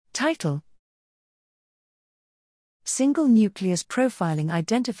Title: Single-nucleus profiling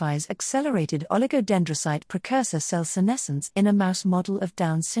identifies accelerated oligodendrocyte precursor cell senescence in a mouse model of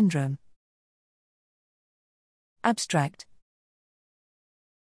Down syndrome. Abstract: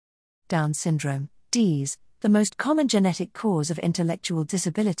 Down syndrome, DIS, the most common genetic cause of intellectual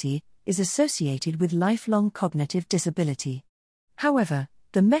disability, is associated with lifelong cognitive disability. However,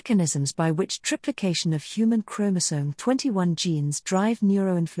 the mechanisms by which triplication of human chromosome 21 genes drive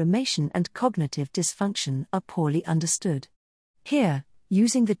neuroinflammation and cognitive dysfunction are poorly understood. Here,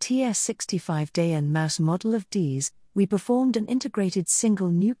 using the TS65-DN mouse model of DIS, we performed an integrated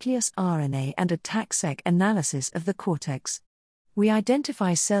single-nucleus RNA and ATAC-seq analysis of the cortex. We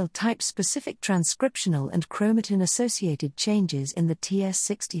identify cell type-specific transcriptional and chromatin-associated changes in the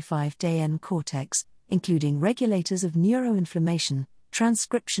TS65-DN cortex, including regulators of neuroinflammation,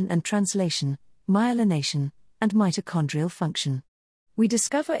 transcription and translation, myelination, and mitochondrial function. We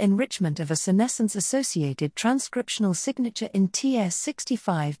discover enrichment of a senescence-associated transcriptional signature in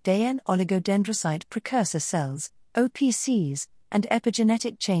TS65-DN oligodendrocyte precursor cells, OPCs, and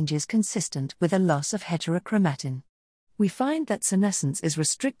epigenetic changes consistent with a loss of heterochromatin. We find that senescence is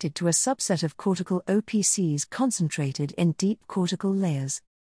restricted to a subset of cortical OPCs concentrated in deep cortical layers.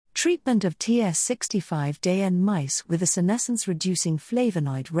 Treatment of TS65-DN mice with a senescence-reducing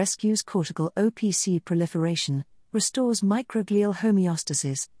flavonoid rescues cortical OPC proliferation, restores microglial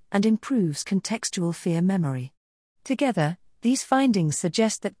homeostasis, and improves contextual fear memory. Together, these findings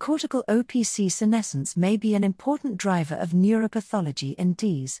suggest that cortical OPC senescence may be an important driver of neuropathology in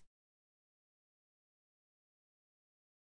DIS.